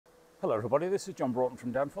Hello everybody, this is John Broughton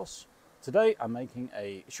from Danfoss. Today I'm making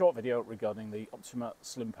a short video regarding the Optyma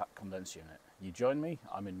Slim Pack condenser unit. You join me,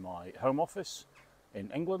 I'm in my home office in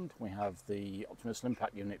England. We have the Optyma Slim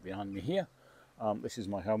Pack unit behind me here. This is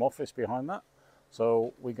my home office behind that.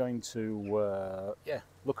 So we're going to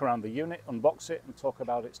look around the unit, unbox it and talk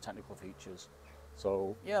about its technical features.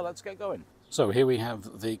 So yeah, let's get going. So here we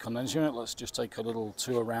have the condenser unit. Let's just take a little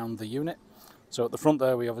tour around the unit. So at the front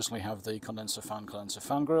there we obviously have the condenser fan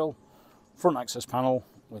grill, front access panel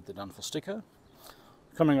with the Danfoss sticker.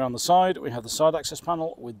 Coming around the side, we have the side access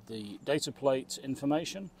panel with the data plate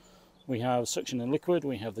information. We have suction and liquid,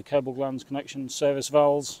 we have the cable glands connection, service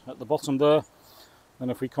valves at the bottom there. Then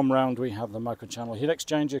if we come round, we have the microchannel heat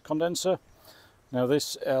exchanger condenser. Now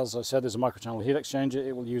this, as I said, is a microchannel heat exchanger.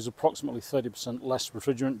 It will use approximately 30% less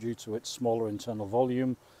refrigerant due to its smaller internal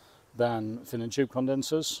volume than fin and tube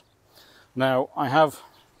condensers. Now I have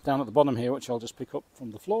down at the bottom here, which I'll just pick up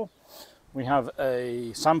from the floor, we have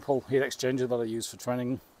a sample heat exchanger that I use for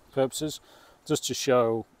training purposes, just to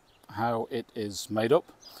show how it is made up.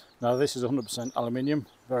 Now this is 100% aluminium,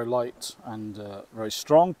 very light and very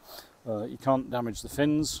strong. You can't damage the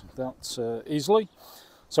fins that easily.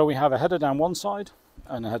 So we have a header down one side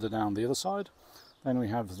and a header down the other side. Then we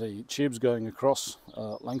have the tubes going across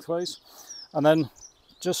lengthways. And then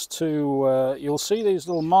just to, you'll see these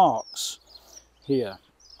little marks here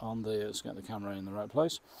on the, let's get the camera in the right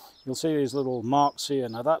place. You'll see these little marks here.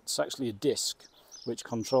 Now that's actually a disc which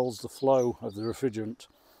controls the flow of the refrigerant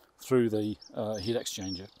through the heat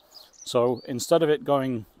exchanger. So instead of it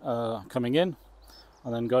going, coming in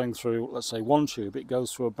and then going through, let's say, one tube, it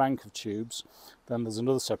goes through a bank of tubes. Then there's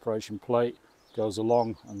another separation plate, goes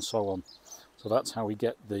along and so on. So that's how we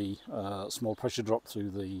get the small pressure drop through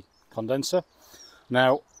the condenser.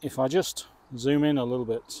 Now, if I just zoom in a little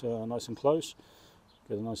bit nice and close,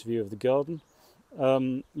 get a nice view of the garden.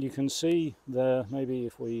 You can see there, maybe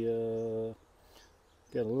if we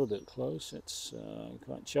get a little bit close, it's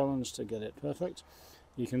quite challenged to get it perfect.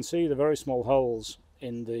 You can see the very small holes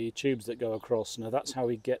in the tubes that go across. Now that's how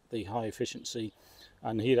we get the high efficiency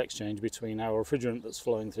and heat exchange between our refrigerant that's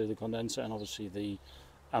flowing through the condenser and obviously the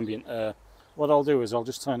ambient air. What I'll do is I'll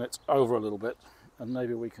just turn it over a little bit and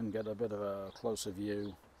maybe we can get a bit of a closer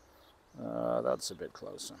view. That's a bit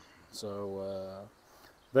closer. So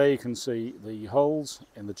there you can see the holes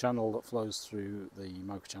in the channel that flows through the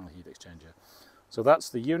microchannel heat exchanger. So that's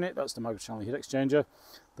the unit, that's the microchannel heat exchanger.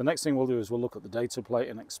 The next thing we'll do is we'll look at the data plate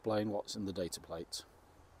and explain what's in the data plate.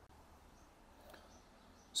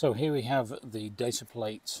 So here we have the data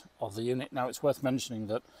plate of the unit. Now it's worth mentioning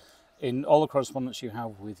that in all the correspondence you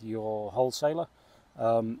have with your wholesaler,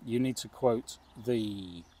 you need to quote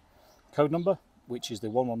the code number, which is the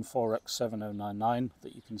 114X7099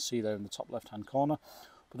 that you can see there in the top left hand corner,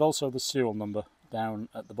 but also the serial number down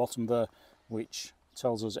at the bottom there, which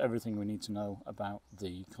tells us everything we need to know about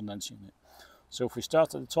the condenser unit. So if we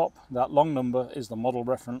start at the top, that long number is the model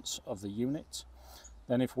reference of the unit.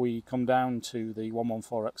 Then if we come down to the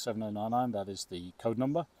 114X7099, that is the code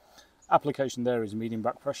number. Application there is medium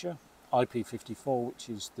back pressure, IP54, which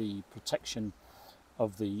is the protection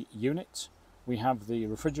of the unit. We have the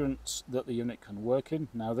refrigerants that the unit can work in.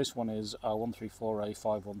 Now this one is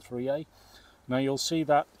R134A513A. Now you'll see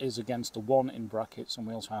that is against a 1 in brackets, and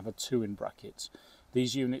we also have a 2 in brackets.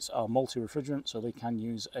 These units are multi-refrigerant, so they can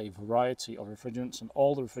use a variety of refrigerants, and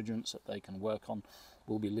all the refrigerants that they can work on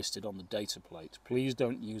will be listed on the data plate. Please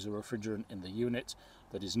don't use a refrigerant in the unit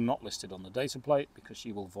that is not listed on the data plate, because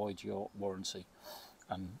you will void your warranty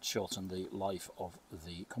and shorten the life of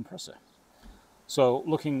the compressor. So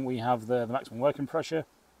looking, we have there the maximum working pressure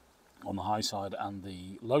on the high side and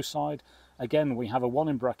the low side. Again, we have a 1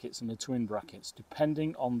 in brackets and a 2 in brackets.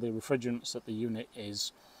 Depending on the refrigerants that the unit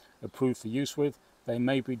is approved for use with, there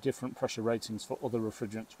may be different pressure ratings for other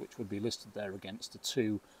refrigerants, which would be listed there against the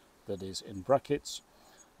 2 that is in brackets.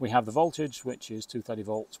 We have the voltage, which is 230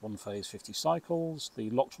 volts, 1 phase, 50 cycles. The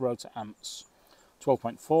LOX rotor amps,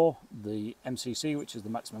 12.4. The MCC, which is the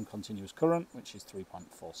maximum continuous current, which is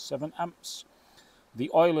 3.47 amps. The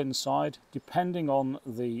oil inside, depending on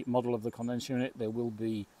the model of the condenser unit, there will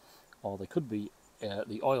be, or there could be,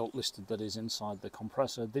 the oil listed that is inside the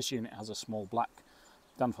compressor. This unit has a small black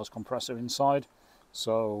Danfoss compressor inside,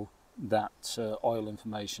 so that oil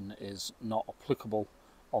information is not applicable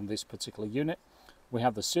on this particular unit. We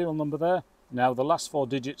have the serial number there. Now the last 4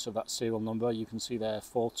 digits of that serial number, you can see there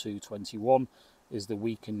 4221 is the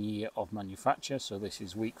week and year of manufacture, so this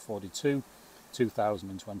is week 42,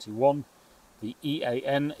 2021. The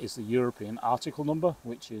EAN is the European article number,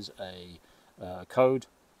 which is a code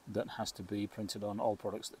that has to be printed on all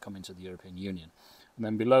products that come into the European Union. And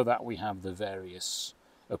then below that we have the various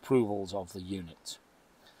approvals of the unit.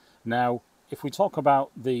 Now, if we talk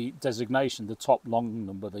about the designation, the top long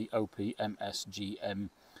number, the OPMSGM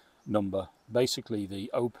number, basically the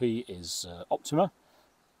OP is Optyma,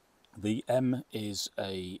 the M is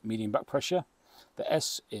a medium back pressure, the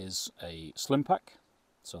S is a Slim Pack,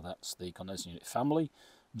 so that's the condensing unit family.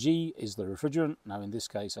 G is the refrigerant. Now in this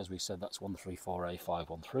case, as we said, that's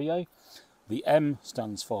 134A513A. The M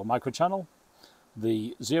stands for microchannel.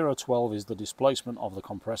 The 012 is the displacement of the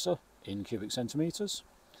compressor in cubic centimeters.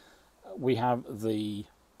 We have the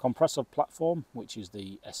compressor platform, which is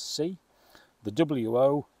the SC. The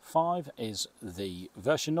WO5 is the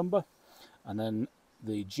version number, and then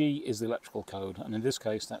the G is the electrical code, and in this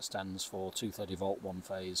case that stands for 230 volt, one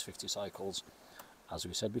phase, 50 cycles, as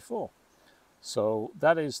we said before. So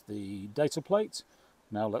that is the data plate.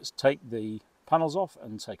 Now let's take the panels off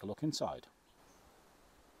and take a look inside.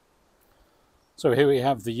 So here we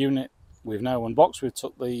have the unit. We've now unboxed. We've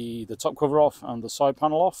took the top cover off and the side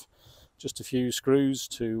panel off. Just a few screws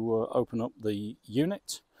to open up the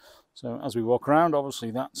unit. So as we walk around,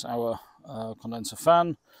 obviously that's our condenser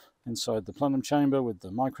fan inside the plenum chamber with the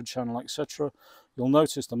microchannel, etc. You'll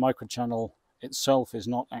notice the microchannel itself is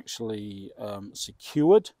not actually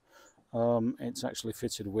secured. It's actually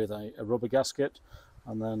fitted with a rubber gasket,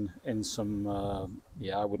 and then in some,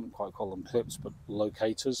 I wouldn't quite call them clips, but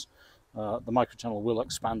locators. The microchannel will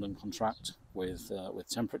expand and contract with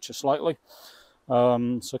temperature slightly.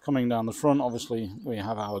 So coming down the front, obviously we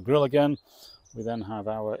have our grill again. We then have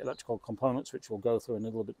our electrical components, which we'll go through in a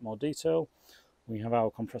little bit more detail. We have our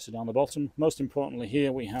compressor down the bottom. Most importantly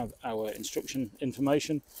here we have our instruction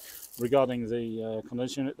information regarding the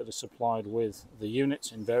condenser unit that is supplied with the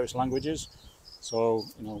units in various languages. So,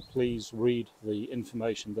 please read the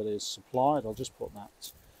information that is supplied. I'll just put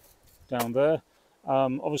that down there.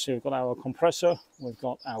 Obviously we've got our compressor, we've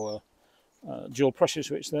got our dual pressure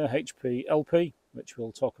switch there, HP, LP, which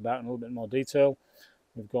we'll talk about in a little bit more detail.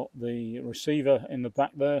 We've got the receiver in the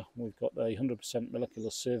back there. We've got a 100% molecular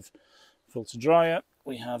sieve filter dryer.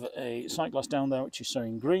 We have a sight glass down there which is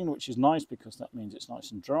showing green, which is nice because that means it's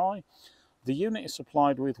nice and dry. The unit is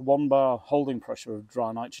supplied with 1 bar holding pressure of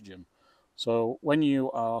dry nitrogen. So when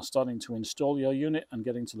you are starting to install your unit and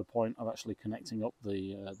getting to the point of actually connecting up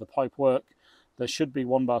the pipe work, there should be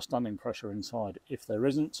 1 bar standing pressure inside. If there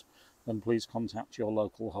isn't, then please contact your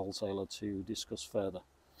local wholesaler to discuss further.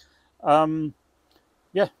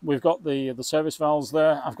 Yeah, we've got the service valves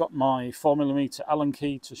there. I've got my 4mm Allen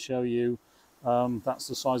key to show you. That's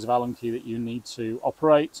the size of Allen key that you need to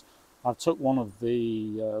operate. I've took one of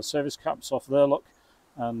the service caps off there, look,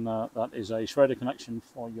 and that is a shredder connection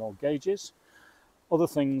for your gauges. Other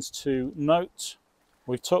things to note: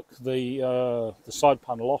 we've took the side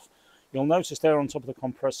panel off. You'll notice there on top of the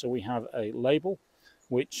compressor we have a label,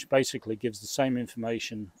 which basically gives the same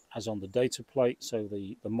information as on the data plate. So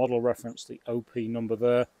the model reference, the OP number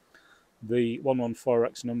there, the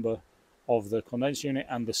 114X number of the condenser unit,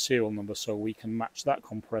 and the serial number, so we can match that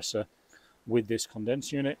compressor with this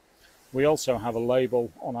condenser unit. We also have a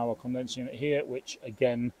label on our condenser unit here, which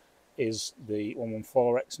again is the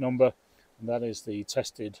 114X number, and that is the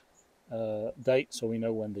tested date, so we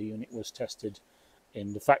know when the unit was tested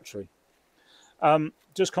in the factory.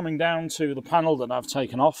 Just coming down to the panel that I've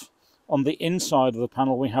taken off. On the inside of the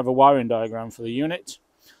panel we have a wiring diagram for the unit.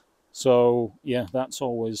 So yeah, that's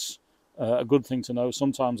always a good thing to know.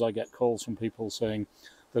 Sometimes I get calls from people saying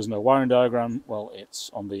there's no wiring diagram. Well, it's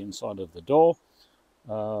on the inside of the door.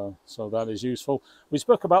 So that is useful. We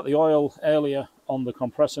spoke about the oil earlier on the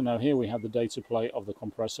compressor. Now here we have the data plate of the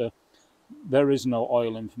compressor. There is no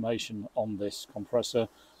oil information on this compressor.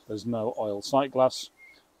 There's no oil sight glass.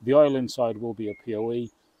 The oil inside will be a POE.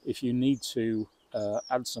 If you need to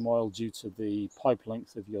add some oil due to the pipe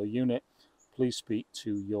length of your unit, please speak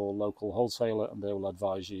to your local wholesaler and they will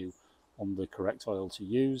advise you on the correct oil to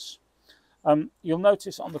use. You'll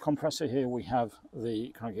notice on the compressor here we have the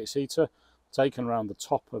crankcase heater taken around the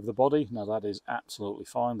top of the body. Now that is absolutely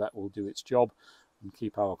fine. That will do its job and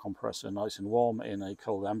keep our compressor nice and warm in a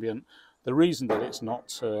cold ambient. The reason that it's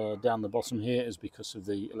not down the bottom here is because of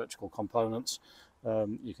the electrical components.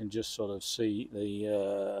 You can just sort of see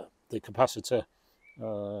the capacitor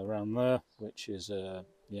around there, which is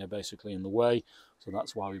basically in the way. So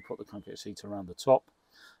that's why we put the crankcase heater around the top.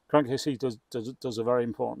 Crankcase heater does a very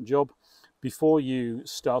important job. Before you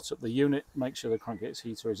start up the unit, make sure the crankcase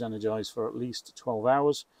heater is energized for at least 12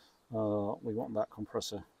 hours. We want that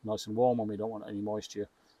compressor nice and warm, and we don't want any moisture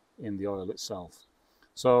in the oil itself.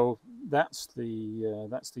 So that's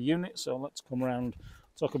the unit. So let's come around,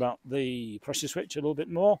 talk about the pressure switch a little bit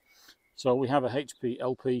more. So we have a HP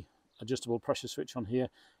LP adjustable pressure switch on here.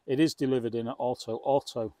 It is delivered in an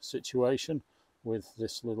auto situation with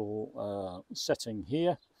this little setting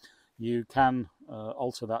here. You can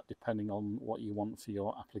alter that depending on what you want for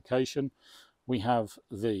your application. We have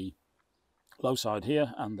the low side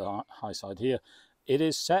here and the high side here. It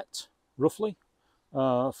is set roughly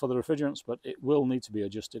for the refrigerants, but it will need to be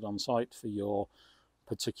adjusted on site for your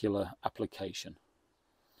particular application.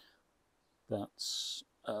 That's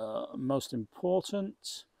most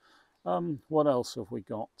important. What else have we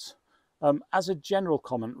got? As a general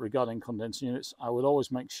comment regarding condenser units, I would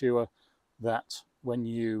always make sure that when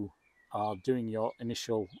you are doing your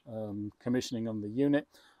initial commissioning on the unit,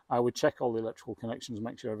 I would check all the electrical connections,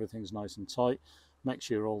 make sure everything's nice and tight, make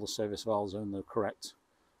sure all the service valves are in the correct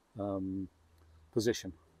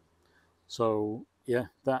position. So yeah,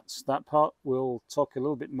 that's that part. We'll talk a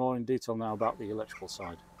little bit more in detail now about the electrical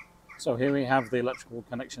side. So here we have the electrical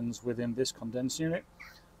connections within this condenser unit.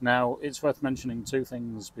 Now it's worth mentioning two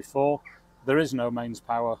things before. There is no mains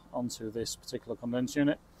power onto this particular condenser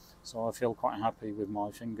unit, so I feel quite happy with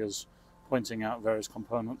my fingers pointing out various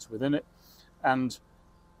components within it. And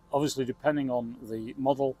obviously, depending on the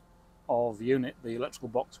model of unit, the electrical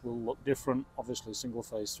box will look different. Obviously, single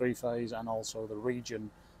phase, three phase, and also the region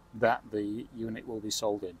that the unit will be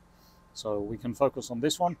sold in. So we can focus on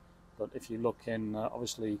this one, but if you look in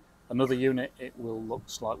obviously another unit, it will look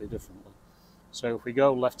slightly differently. So if we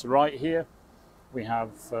go left to right here, we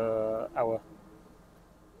have our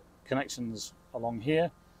connections along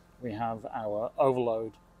here. We have our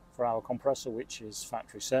overload for our compressor, which is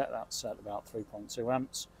factory set. That's set about 3.2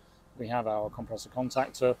 amps. We have our compressor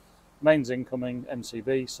contactor, mains incoming,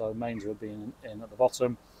 MCB, so mains would be in at the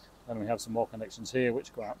bottom. Then we have some more connections here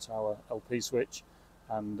which go out to our LP switch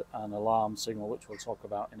and an alarm signal, which we'll talk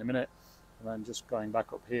about in a minute. And then just going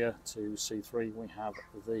back up here to C3, we have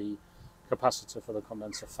the capacitor for the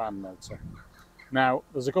condenser fan motor. Now,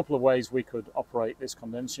 there's a couple of ways we could operate this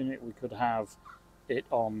condenser unit. We could have it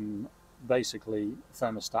on basically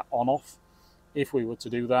thermostat on-off. If we were to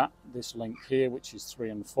do that, this link here, which is 3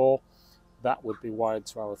 and 4, that would be wired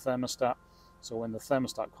to our thermostat. So when the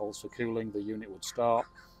thermostat calls for cooling, the unit would start,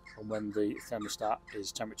 and when the thermostat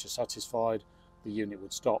is temperature satisfied, the unit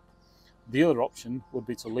would stop. The other option would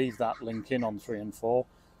be to leave that link in on 3 and 4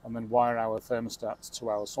 and then wire our thermostat to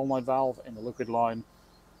our solenoid valve in the liquid line,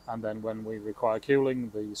 and then when we require cooling,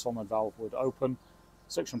 the solenoid valve would open,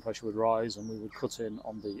 suction pressure would rise, and we would cut in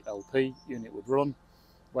on the LP, unit would run.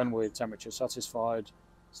 When we're temperature satisfied,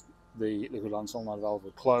 the liquid line solenoid valve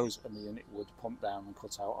would close and the unit would pump down and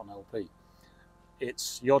cut out on LP.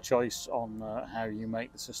 It's your choice on how you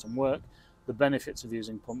make the system work. The benefits of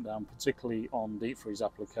using pump down, particularly on deep freeze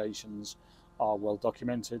applications, are well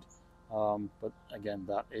documented, but again,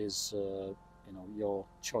 that is your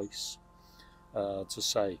choice to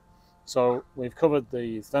say. So we've covered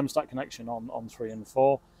the thermostat connection on 3 and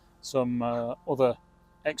 4. Some other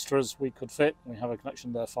extras we could fit. We have a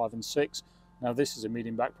connection there 5 and 6. Now this is a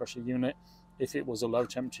medium back pressure unit. If it was a low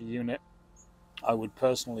temperature unit, I would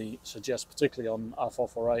personally suggest, particularly on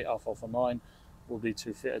R448, R449, would be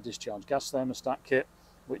to fit a discharge gas thermostat kit,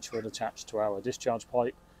 which would attach to our discharge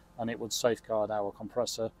pipe, and it would safeguard our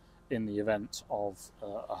compressor in the event of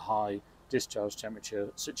a high discharge temperature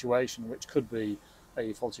situation, which could be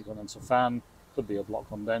a faulty condenser fan, could be a block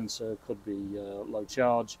condenser, could be low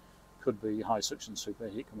charge, could be high suction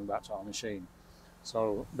superheat coming back to our machine.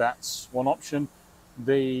 So that's one option.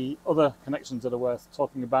 The other connections that are worth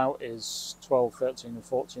talking about is 12, 13 and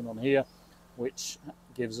 14 on here, which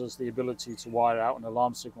gives us the ability to wire out an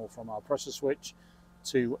alarm signal from our pressure switch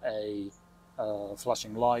to a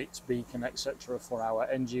flashing light, beacon, etc. for our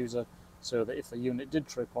end user, so that if the unit did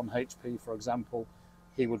trip on HP, for example,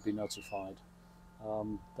 he would be notified.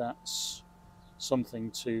 That's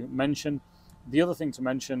something to mention. The other thing to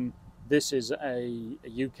mention, this is a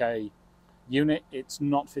UK unit. It's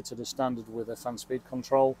not fitted as standard with a fan speed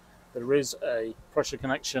control. There is a pressure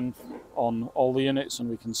connection on all the units, and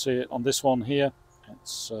we can see it on this one here.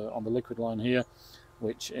 It's on the liquid line here,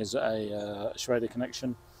 which is a Schrader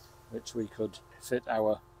connection, which we could fit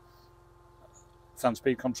our fan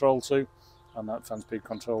speed control to, and that fan speed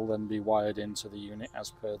control then be wired into the unit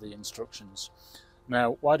as per the instructions.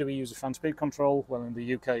 Now, why do we use a fan speed control? Well, in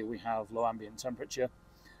the UK we have low ambient temperature.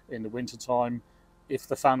 In the winter time, if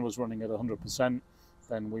the fan was running at 100%,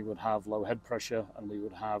 then we would have low head pressure and we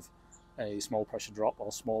would have a small pressure drop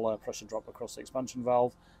or smaller pressure drop across the expansion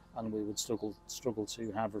valve, and we would struggle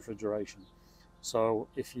to have refrigeration. So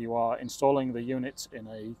if you are installing the unit in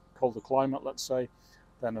a colder climate, let's say,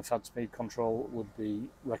 then a fan speed control would be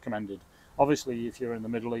recommended. Obviously, if you're in the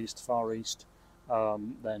Middle East, Far East,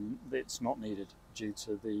 then it's not needed. due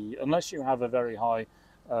to unless you have a very high,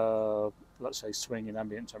 let's say, swing in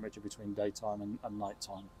ambient temperature between daytime and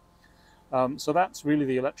nighttime. So that's really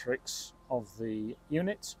the electrics of the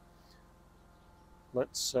unit.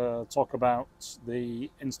 Let's talk about the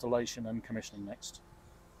installation and commissioning next.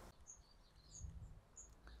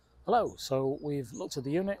 Hello, so we've looked at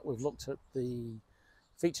the unit, we've looked at the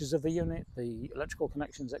features of the unit, the electrical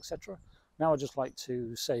connections, etc. Now I'd just like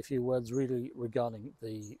to say a few words really regarding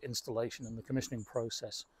the installation and the commissioning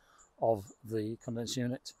process of the condenser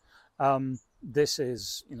unit. This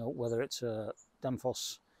is, whether it's a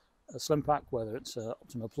Danfoss Slim Pack, whether it's a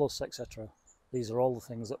Optyma Plus, etc. These are all the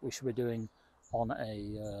things that we should be doing on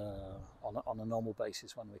a normal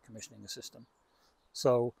basis when we're commissioning a system.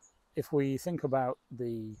 So if we think about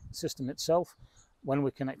the system itself, when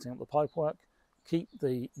we're connecting up the pipework, keep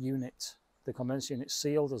the condenser unit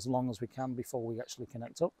sealed as long as we can before we actually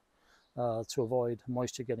connect up to avoid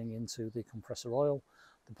moisture getting into the compressor oil.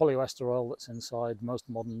 The polyester oil that's inside most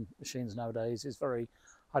modern machines nowadays is very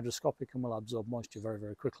hygroscopic and will absorb moisture very,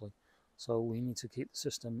 very quickly. So we need to keep the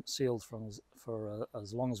system sealed for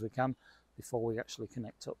as long as we can before we actually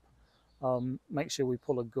connect up. Make sure we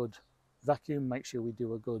pull a good vacuum, make sure we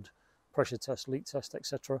do a good pressure test, leak test,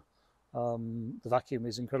 etc. The vacuum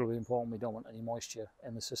is incredibly important. We don't want any moisture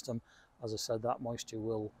in the system. As I said, that moisture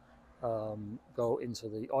will go into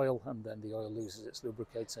the oil, and then the oil loses its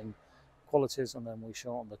lubricating qualities, and then we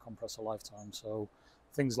shorten the compressor lifetime. So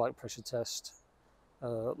things like pressure test,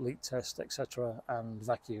 leak test, etc. and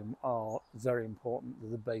vacuum are very important.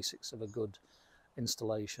 They're the basics of a good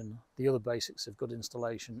installation. The other basics of good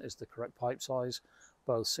installation is the correct pipe size,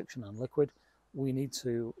 both suction and liquid. We need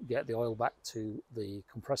to get the oil back to the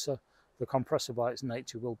compressor. The compressor by its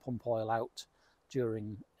nature will pump oil out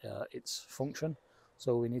during its function,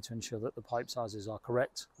 so we need to ensure that the pipe sizes are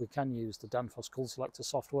correct. We can use the Danfoss Cool Selector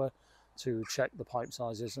software to check the pipe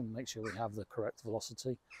sizes and make sure we have the correct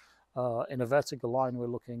velocity. In a vertical line we're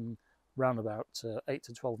looking round about 8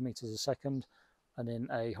 to 12 meters a second, and in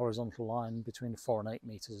a horizontal line between 4 and 8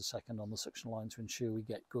 meters a second on the suction line to ensure we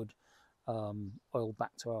get good oil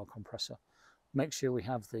back to our compressor. Make sure we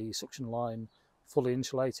have the suction line fully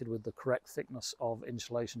insulated with the correct thickness of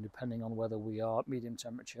insulation depending on whether we are medium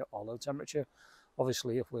temperature or low temperature.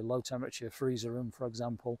 Obviously, if we're low temperature freezer room, for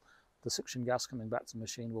example, the suction gas coming back to the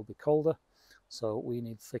machine will be colder, so we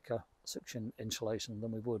need thicker suction insulation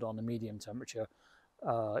than we would on a medium temperature,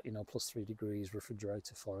 plus 3 degrees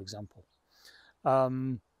refrigerator, for example.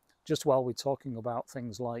 Just while we're talking about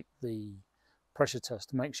things like the pressure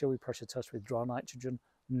test, make sure we pressure test with dry nitrogen,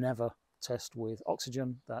 never test with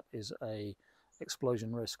oxygen. That is a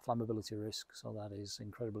explosion risk, flammability risk, so that is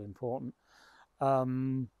incredibly important.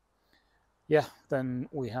 Then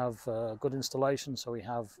we have good installation, so we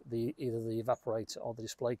have either the evaporator or the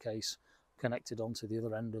display case connected onto the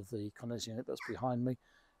other end of the condenser unit that's behind me.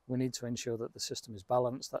 We need to ensure that the system is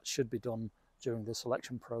balanced. That should be done during the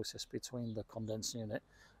selection process between the condenser unit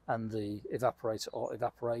and the evaporator or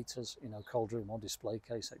evaporators, cold room or display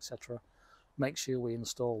case, etc. Make sure we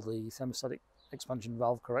install the thermostatic expansion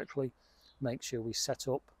valve correctly. Make sure we set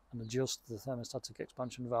up and adjust the thermostatic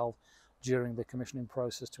expansion valve during the commissioning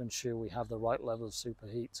process to ensure we have the right level of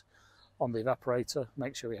superheat on the evaporator.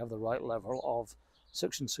 Make sure we have the right level of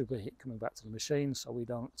suction superheat coming back to the machine so we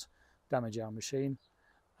don't damage our machine.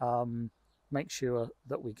 Make sure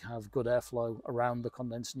that we have good airflow around the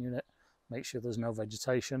condensing unit. Make sure there's no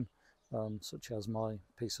vegetation, such as my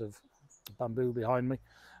piece of bamboo behind me.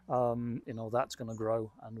 That's going to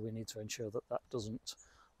grow, and we need to ensure that that doesn't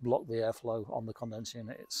block the airflow on the condenser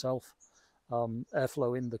unit itself.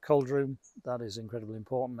 Airflow in the cold room, that is incredibly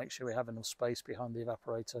important. Make sure we have enough space behind the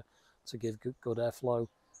evaporator to give good airflow.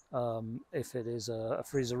 If it is a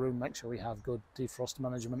freezer room, make sure we have good defrost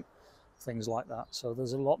management, things like that. So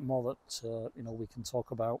there's a lot more that we can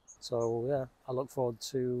talk about. So yeah, I look forward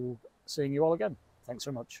to seeing you all again. Thanks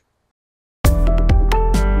very much.